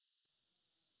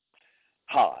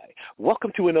Hi,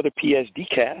 welcome to another PSD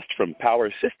cast from Power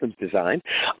Systems Design.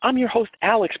 I'm your host,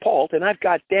 Alex Pault, and I've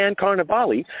got Dan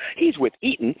Carnevale. He's with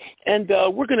Eaton, and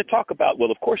we're going to talk about,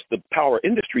 well, of course, the power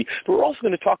industry, but we're also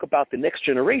going to talk about the next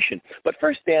generation. But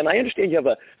first, Dan, I understand you have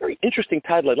a very interesting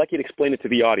title. I'd like you to explain it to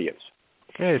the audience.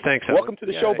 Hey, thanks. Welcome to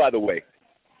the show, by the way.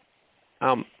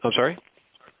 I'm sorry?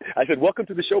 I said, welcome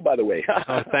to the show, by the way.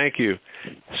 Oh, thank you.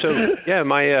 So, yeah,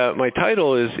 my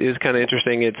title is kind of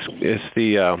interesting. It's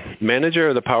the manager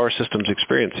of the Power Systems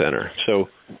Experience Center. So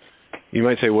you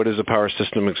might say, what is a Power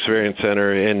System Experience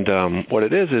Center? And what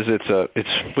it is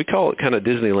we call it kind of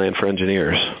Disneyland for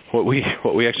engineers. What we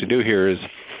actually do here is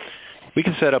we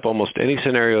can set up almost any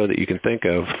scenario that you can think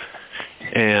of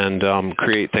and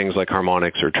create things like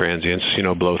harmonics or transients,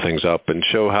 blow things up and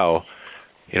show how,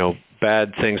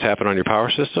 bad things happen on your power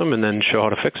system and then show how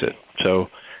to fix it. So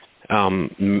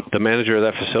the manager of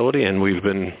that facility, and we've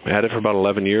been at it for about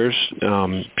 11 years,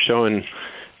 showing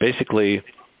basically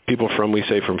people from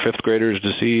fifth graders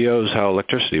to CEOs how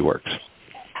electricity works.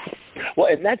 Well,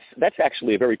 and that's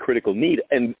actually a very critical need.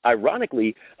 And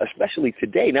ironically, especially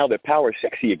today, now that power is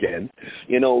sexy again,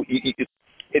 and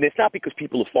it's not because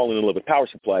people have fallen in love with power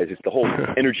supplies. It's the whole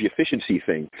energy efficiency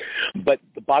thing. But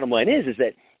the bottom line is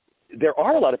that there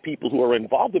are a lot of people who are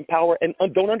involved in power and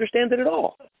don't understand it at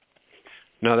all.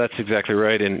 No, that's exactly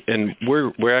right. And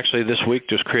we're actually this week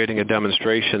just creating a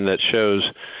demonstration that shows,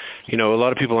 a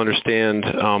lot of people understand.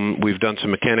 We've done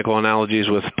some mechanical analogies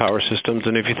with power systems.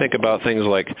 And if you think about things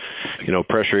like,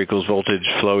 pressure equals voltage,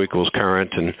 flow equals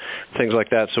current, and things like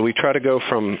that. So we try to go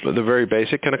from the very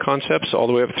basic kind of concepts all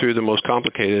the way up through the most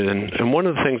complicated. And one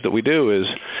of the things that we do is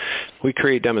we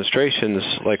create demonstrations,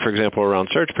 like, for example, around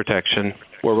surge protection,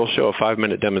 where we'll show a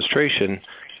 5-minute demonstration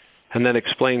and then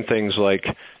explain things like,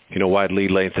 why lead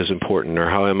length is important or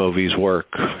how MOVs work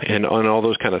and on all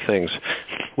those kind of things.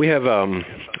 We have,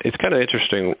 it's kind of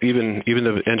interesting, even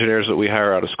the engineers that we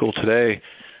hire out of school today,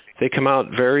 they come out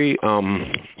very,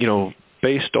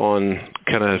 based on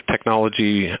kind of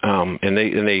technology, and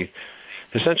they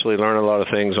essentially learn a lot of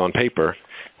things on paper.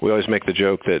 We always make the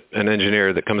joke that an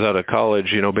engineer that comes out of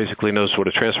college, basically knows what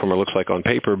a transformer looks like on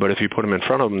paper, but if you put them in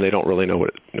front of them, they don't really know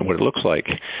what it looks like.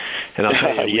 And I'll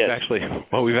tell you,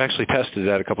 we've actually tested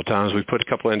that a couple of times. We put a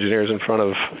couple of engineers in front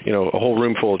of, a whole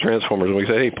room full of transformers, and we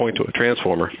say, hey, point to a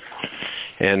transformer.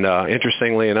 And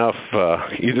interestingly enough,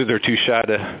 either they're too shy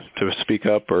to speak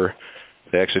up or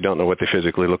they actually don't know what they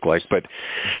physically look like. But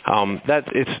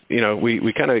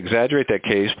we kind of exaggerate that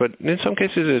case, but in some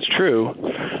cases it's true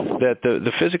that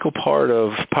the physical part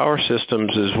of power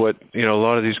systems is what, a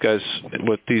lot of these guys,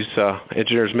 what these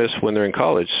engineers miss when they're in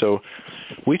college. So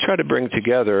we try to bring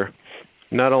together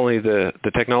not only the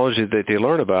technology that they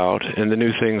learn about and the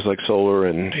new things like solar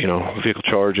and, vehicle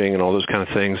charging and all those kind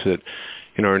of things that,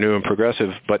 are new and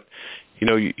progressive, but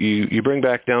you bring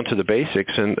back down to the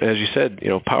basics, and as you said,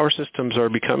 power systems are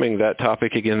becoming that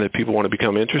topic again that people want to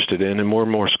become interested in, and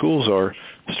more schools are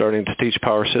starting to teach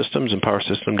power systems and power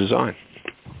system design.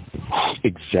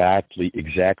 Exactly,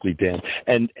 Dan.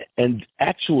 And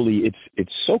actually,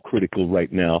 it's so critical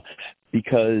right now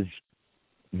because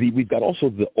we've got also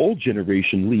the old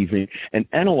generation leaving, and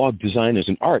analog design is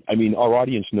an art. I mean, our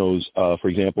audience knows, for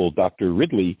example, Dr.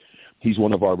 Ridley. He's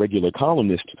one of our regular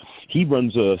columnists. He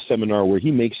runs a seminar where he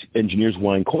makes engineers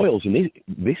wind coils, and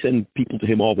they send people to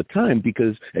him all the time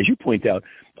because, as you point out,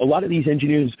 a lot of these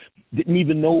engineers didn't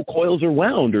even know coils are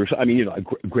wound.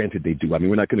 Granted they do. I mean,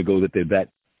 we're not going to go that they're that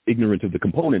ignorant of the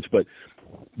components, but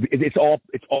it's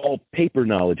all paper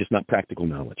knowledge. It's not practical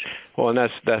knowledge. Well, and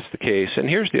that's the case. And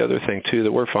here's the other thing too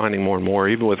that we're finding more and more,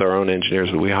 even with our own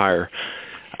engineers that we hire.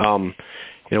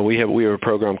 We have a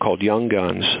program called Young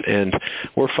Guns, and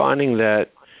we're finding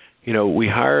that, we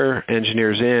hire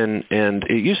engineers in, and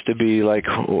it used to be like,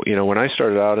 when I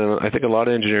started out, and I think a lot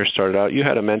of engineers started out, you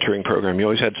had a mentoring program. You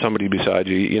always had somebody beside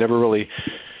you. You never really,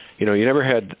 you never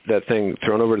had that thing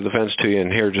thrown over to the fence to you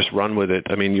and here, just run with it.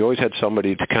 I mean, you always had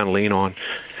somebody to kind of lean on.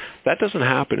 That doesn't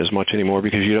happen as much anymore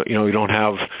because you don't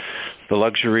have the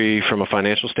luxury from a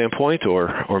financial standpoint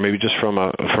or maybe just from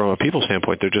a people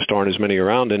standpoint. There just aren't as many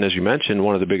around. And as you mentioned,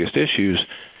 one of the biggest issues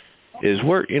is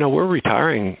we're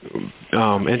retiring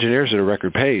engineers at a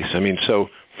record pace. I mean, so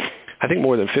I think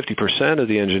more than 50% of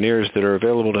the engineers that are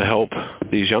available to help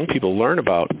these young people learn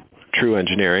about true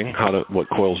engineering, what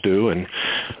coils do and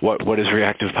what is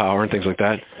reactive power and things like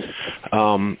that,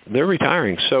 they're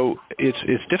retiring. So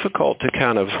it's difficult to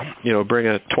kind of, bring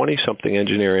a 20-something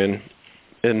engineer in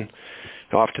and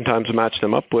oftentimes match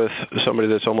them up with somebody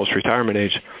that's almost retirement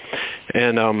age.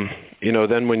 And, then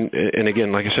and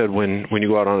again, like I said, when you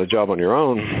go out on a job on your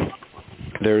own,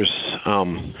 there's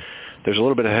there's a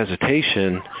little bit of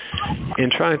hesitation in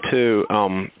trying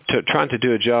to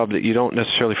do a job that you don't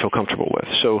necessarily feel comfortable with.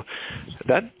 So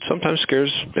that sometimes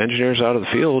scares engineers out of the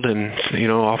field, and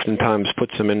oftentimes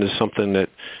puts them into something that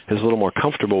is a little more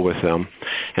comfortable with them.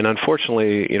 And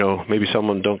unfortunately, maybe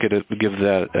someone don't give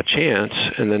that a chance,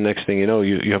 and then next thing you know,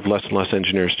 you have less and less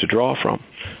engineers to draw from.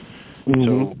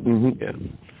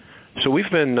 So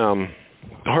we've been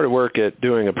hard at work at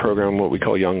doing a program what we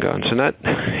call Young Guns, and that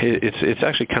it's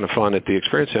actually kind of fun. At the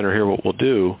Experience Center here, what we'll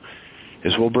do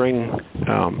is we'll bring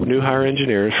new hire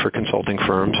engineers for consulting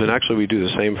firms, and actually we do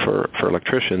the same for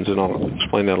electricians, and I'll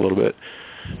explain that a little bit.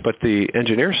 But the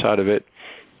engineer side of it,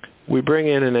 we bring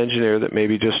in an engineer that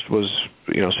maybe just was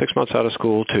 6 months out of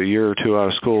school to a year or two out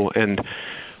of school, and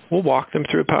we'll walk them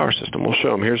through a power system. We'll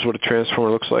show them, here's what a transformer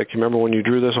looks like. You remember when you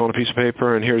drew this on a piece of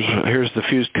paper, and here's the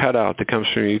fuse cutout that comes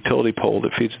from a utility pole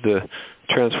that feeds the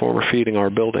transformer feeding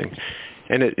our building.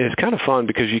 And it's kind of fun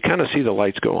because you kind of see the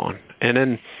lights go on. And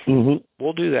then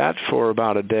we'll do that for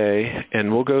about a day,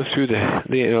 and we'll go through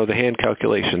the hand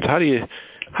calculations. How do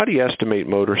you estimate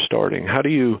motor starting? How do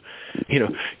you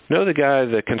know the guy,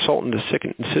 the consultant is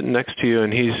sitting next to you,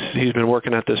 and he's been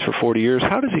working at this for 40 years.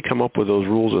 How does he come up with those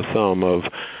rules of thumb of,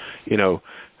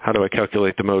 how do I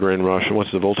calculate the motor inrush, and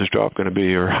what's the voltage drop going to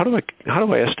be, or how do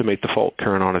I estimate the fault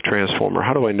current on a transformer?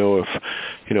 How do I know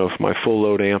if my full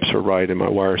load amps are right and my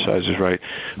wire size is right?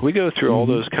 We go through all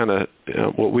those kind of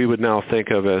what we would now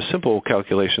think of as simple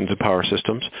calculations of power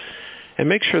systems, and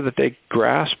make sure that they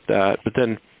grasp that, but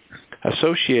then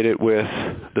associate it with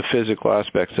the physical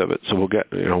aspects of it. So we'll get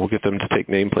them to take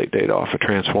nameplate data off a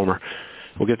transformer.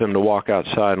 We'll get them to walk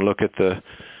outside and look at the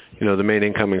main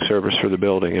incoming service for the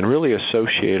building, and really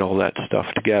associate all that stuff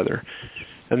together.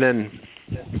 And then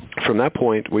from that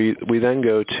point, we then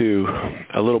go to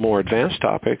a little more advanced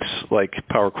topics like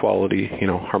power quality,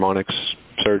 harmonics,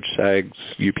 surge sags,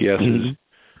 UPSs,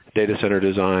 data center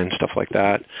design, stuff like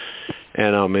that.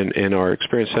 And in our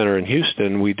Experience Center in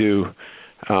Houston, we do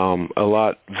a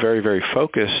lot very, very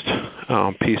focused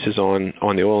pieces on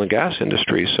the oil and gas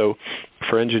industry. So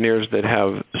for engineers that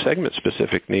have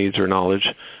segment-specific needs or knowledge,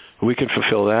 we can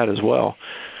fulfill that as well.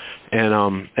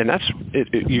 And that's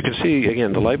it. You can see,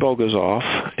 again, the light bulb goes off,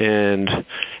 and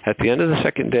at the end of the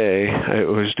second day, I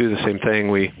always do the same thing.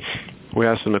 We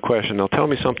ask them the question, now tell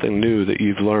me something new that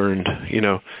you've learned,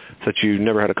 that you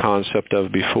never had a concept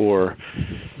of before.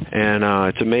 And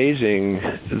it's amazing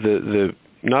the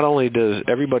not only does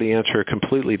everybody answer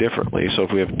completely differently, so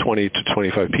if we have 20 to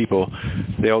 25 people,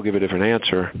 they all give a different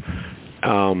answer,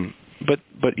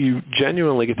 but you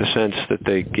genuinely get the sense that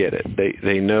they get it.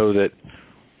 They know that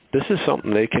this is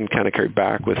something they can kind of carry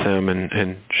back with them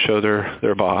and show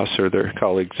their boss or their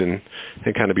colleagues and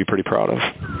kind of be pretty proud of.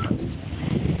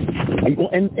 Well,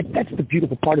 and that's the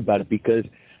beautiful part about it, because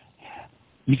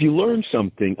if you learn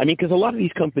something, because a lot of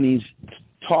these companies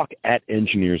talk at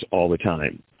engineers all the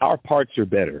time. Our parts are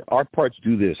better. Our parts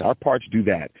do this. Our parts do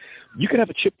that. You can have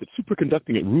a chip that's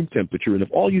superconducting at room temperature, and if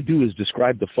all you do is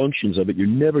describe the functions of it, you're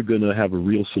never going to have a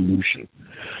real solution.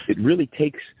 It really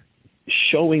takes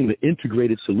showing the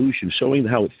integrated solution, showing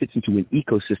how it fits into an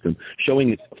ecosystem, showing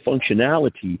its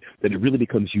functionality, that it really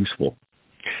becomes useful.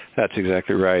 That's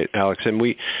exactly right, Alex. And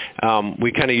we kind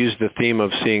of use the theme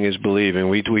of seeing is believing.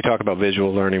 We talk about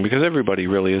visual learning because everybody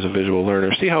really is a visual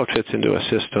learner. See how it fits into a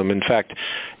system. In fact,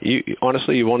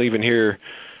 honestly, you won't even hear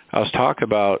us talk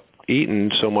about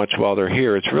Eaton so much while they're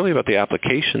here. It's really about the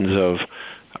applications of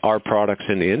our products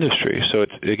in the industry. So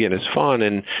it's fun,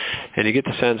 and you get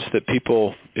the sense that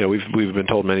people, we've been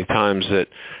told many times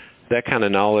that kind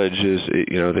of knowledge is,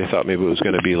 they thought maybe it was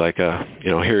going to be like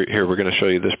here we're going to show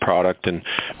you this product and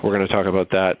we're going to talk about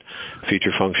that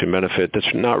feature, function, benefit. That's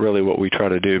not really what we try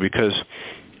to do, because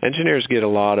engineers get a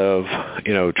lot of,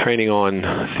 training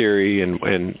on theory,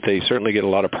 and they certainly get a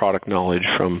lot of product knowledge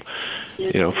from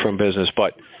business.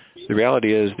 But the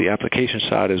reality is the application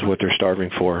side is what they're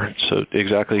starving for. So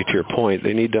exactly to your point,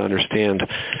 they need to understand,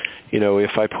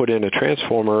 if I put in a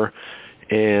transformer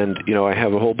and, I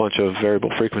have a whole bunch of variable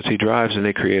frequency drives and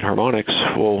they create harmonics,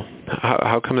 well,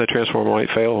 how come the transformer might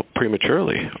fail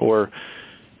prematurely? Or,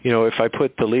 if I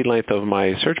put the lead length of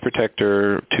my surge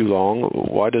protector too long,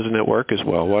 why doesn't it work as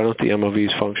well? Why don't the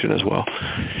MOVs function as well?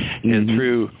 And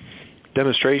through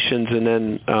demonstrations and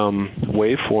then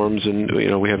waveforms,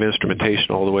 and we have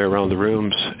instrumentation all the way around the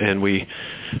rooms, and we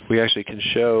actually can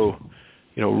show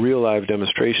real live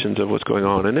demonstrations of what's going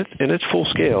on, and it's full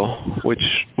scale,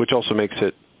 which also makes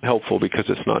it helpful because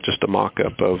it's not just a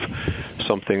mock-up of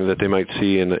something that they might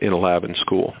see in a lab in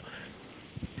school.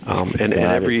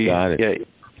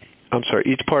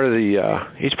 each part of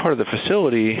the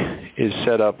facility is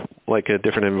set up like a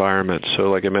different environment.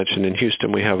 So like I mentioned, in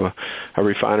Houston, we have a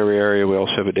refinery area. We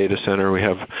also have a data center. We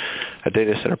have a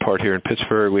data center part here in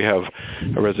Pittsburgh. We have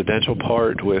a residential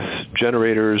part with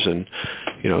generators and,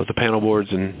 the panel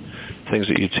boards and things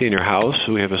that you'd see in your house.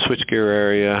 We have a switchgear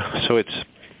area. So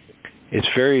it's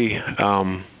very,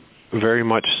 very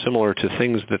much similar to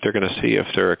things that they're going to see if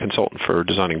they're a consultant for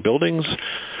designing buildings,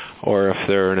 or if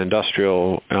they're an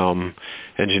industrial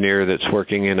engineer that's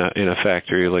working in a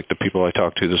factory, like the people I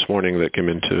talked to this morning that came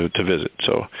in to visit.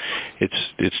 So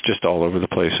it's just all over the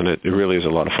place, and it really is a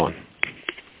lot of fun.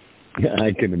 Yeah,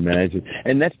 I can imagine.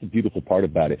 And that's the beautiful part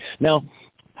about it. Now,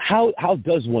 how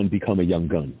does one become a young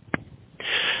gun?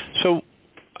 So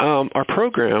our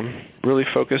program really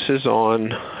focuses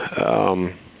on,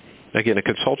 again, a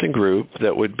consulting group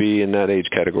that would be in that age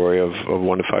category of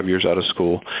 1 to 5 years out of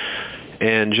school.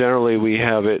 And generally, we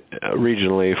have it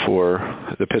regionally for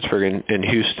the Pittsburgh and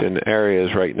Houston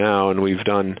areas right now, and we've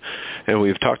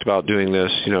talked about doing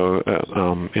this, in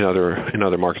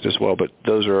other markets as well. But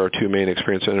those are our two main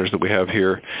experience centers that we have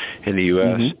here in the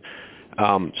U.S.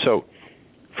 Mm-hmm. So,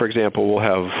 for example, we'll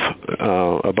have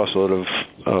a busload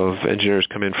of engineers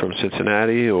come in from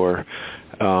Cincinnati or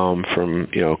from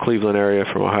Cleveland area,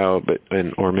 from Ohio,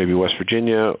 or maybe West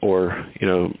Virginia, or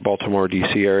Baltimore,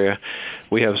 D.C. area.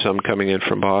 We have some coming in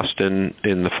from Boston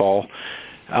in the fall,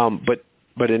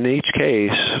 but in each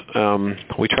case,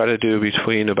 we try to do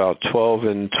between about 12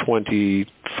 and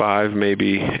 25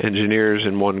 maybe engineers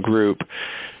in one group,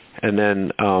 and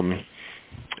then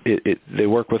they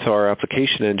work with our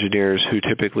application engineers who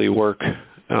typically work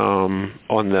on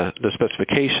the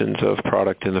specifications of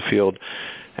product in the field,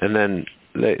 and then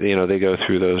they go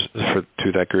through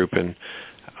through that group and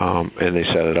they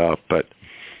set it up. But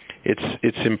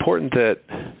it's important that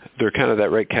they're kind of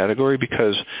that right category,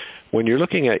 because when you're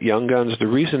looking at young guns, the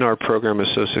reason our program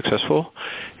is so successful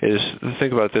is,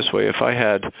 think about it this way: if I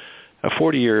had a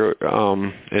 40-year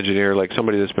engineer, like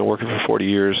somebody that's been working for 40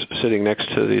 years, sitting next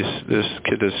to this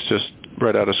kid that's just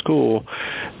right out of school,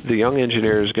 the young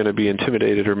engineer is going to be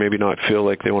intimidated or maybe not feel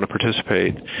like they want to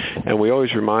participate. And we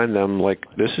always remind them, like,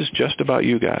 this is just about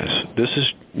you guys. This is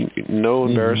no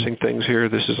embarrassing things here.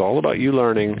 This is all about you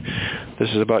learning. This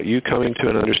is about you coming to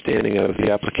an understanding of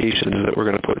the applications that we're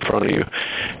going to put in front of you.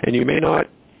 And you may not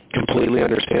completely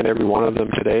understand every one of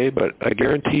them today, but I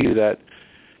guarantee you that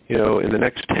in the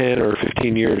next 10 or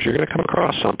 15 years, you're going to come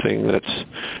across something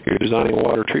you're designing a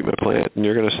water treatment plant, and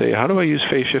you're going to say, how do I use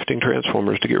phase shifting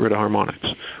transformers to get rid of harmonics?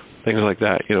 Things like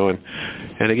that,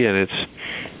 and again,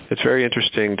 it's very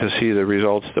interesting to see the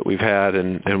results that we've had,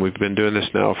 and we've been doing this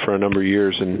now for a number of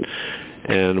years,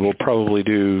 and we'll probably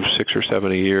do 6 or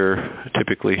 7 a year,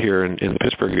 typically here in the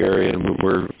Pittsburgh area, and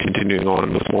we're continuing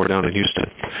on with more down in Houston.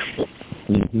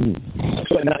 Mm-hmm.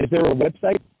 So now, is there a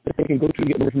website that they can go to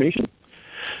get more information?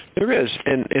 There is,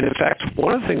 and in fact,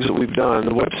 one of the things that we've done,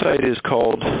 the website is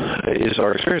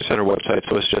our Experience Center website,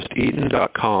 so it's just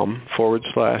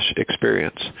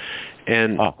eaton.com/experience.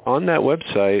 And on that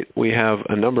website, we have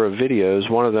a number of videos.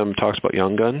 One of them talks about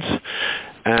young guns,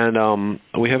 and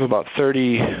we have about 5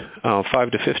 to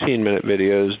 15-minute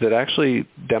videos that actually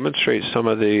demonstrate some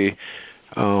of the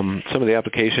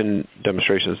application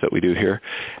demonstrations that we do here.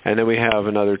 And then we have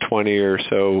another 20 or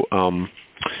so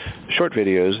short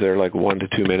videos. They're like 1 to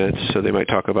 2 minutes, so they might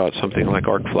talk about something like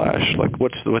arc flash, like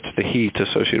what's the heat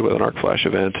associated with an arc flash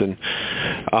event, and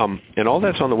all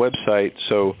that's on the website,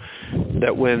 so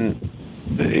that when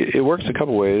it works a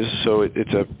couple ways. So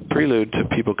it's a prelude to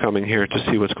people coming here to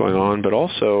see what's going on, but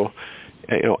also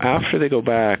after they go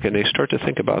back and they start to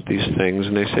think about these things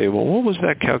and they say, well, what was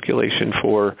that calculation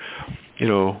for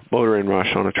motor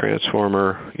inrush on a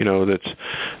transformer,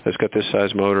 that's got this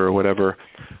size motor or whatever,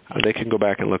 they can go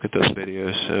back and look at those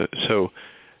videos. So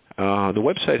the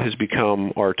website has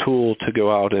become our tool to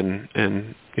go out and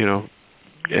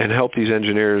help these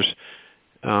engineers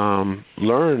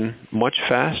learn much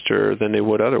faster than they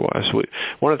would otherwise.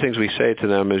 One of the things we say to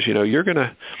them is, you're going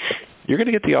to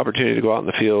get the opportunity to go out in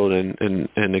the field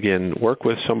and again, work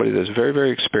with somebody that's very,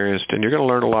 very experienced, and you're going to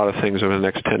learn a lot of things over the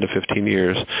next 10 to 15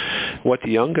 years. What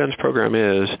the Young Guns program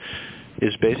is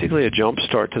basically a jump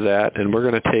start to that, and we're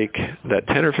going to take that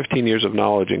 10 or 15 years of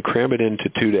knowledge and cram it into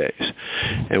 2 days.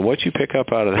 And what you pick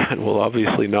up out of that will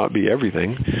obviously not be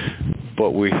everything,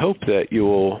 but we hope that you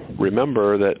will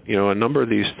remember that, a number of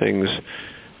these things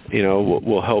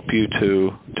will help you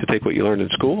to take what you learned in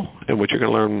school and what you're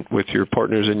going to learn with your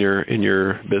partners in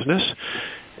your business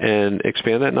and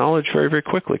expand that knowledge very, very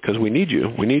quickly, because we need you.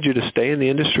 We need you to stay in the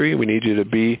industry. We need you to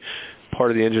be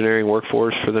part of the engineering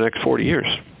workforce for the next 40 years.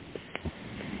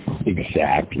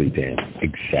 Exactly, Dan.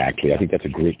 Exactly. I think that's a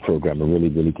great program. I'm really,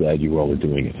 really glad you all are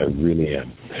doing it. I really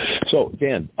am. So,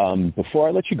 Dan, before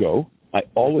I let you go, I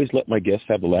always let my guests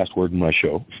have the last word in my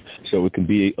show. So it can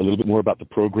be a little bit more about the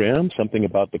program, something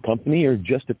about the company, or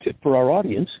just a tip for our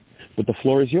audience. But the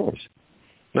floor is yours.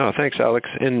 No, thanks, Alex.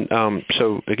 And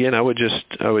so again, I would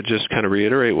just kind of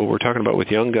reiterate what we're talking about with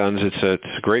Young Guns. It's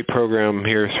a great program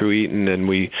here through Eaton, and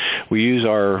we use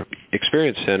our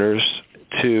experience centers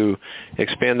to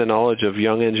expand the knowledge of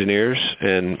young engineers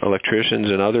and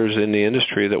electricians and others in the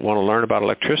industry that want to learn about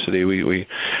electricity. We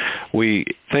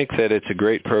think that it's a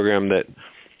great program that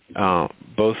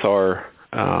both our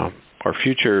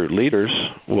future leaders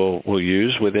will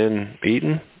use within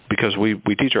Eaton, because we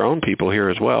teach our own people here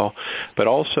as well, but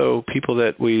also people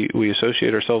that we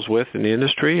associate ourselves with in the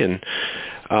industry.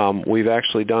 And we've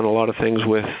actually done a lot of things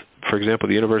with, for example,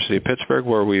 the University of Pittsburgh,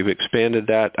 where we've expanded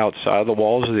that outside the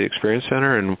walls of the Experience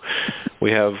Center. And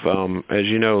we have, as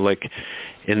you know, like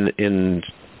in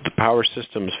the power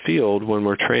systems field, when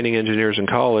we're training engineers in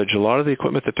college, a lot of the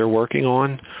equipment that they're working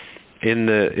on in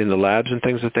the labs and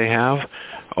things that they have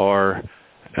are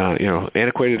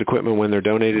antiquated equipment when they're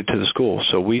donated to the school.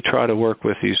 So we try to work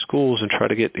with these schools and try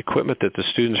to get equipment that the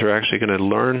students are actually going to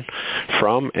learn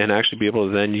from and actually be able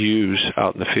to then use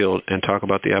out in the field and talk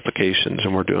about the applications.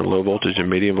 And we're doing low voltage and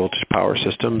medium voltage power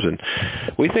systems. And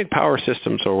we think power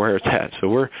systems are where it's at. So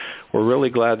we're really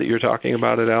glad that you're talking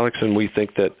about it, Alex. And we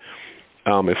think that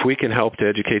if we can help to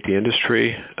educate the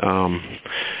industry,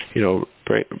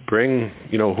 bring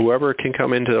whoever can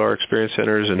come into our experience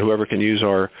centers and whoever can use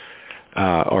our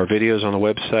videos on the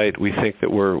website, we think that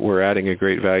we're adding a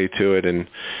great value to it, and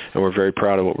we're very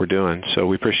proud of what we're doing. So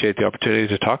we appreciate the opportunity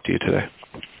to talk to you today.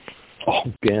 Oh,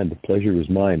 Dan, the pleasure is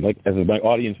mine. Like, as my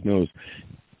audience knows,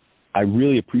 I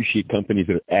really appreciate companies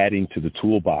that are adding to the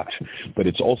toolbox, but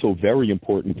it's also very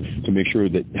important to make sure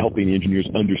that helping engineers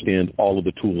understand all of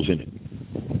the tools in it.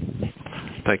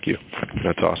 Thank you.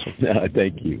 That's awesome.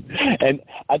 Thank you. And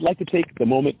I'd like to take the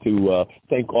moment to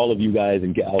thank all of you guys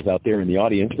and gals out there in the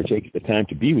audience for taking the time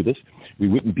to be with us. We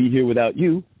wouldn't be here without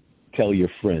you. Tell your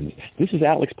friends. This is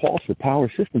Alex Pauls for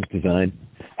Power Systems Design.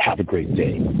 Have a great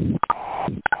day.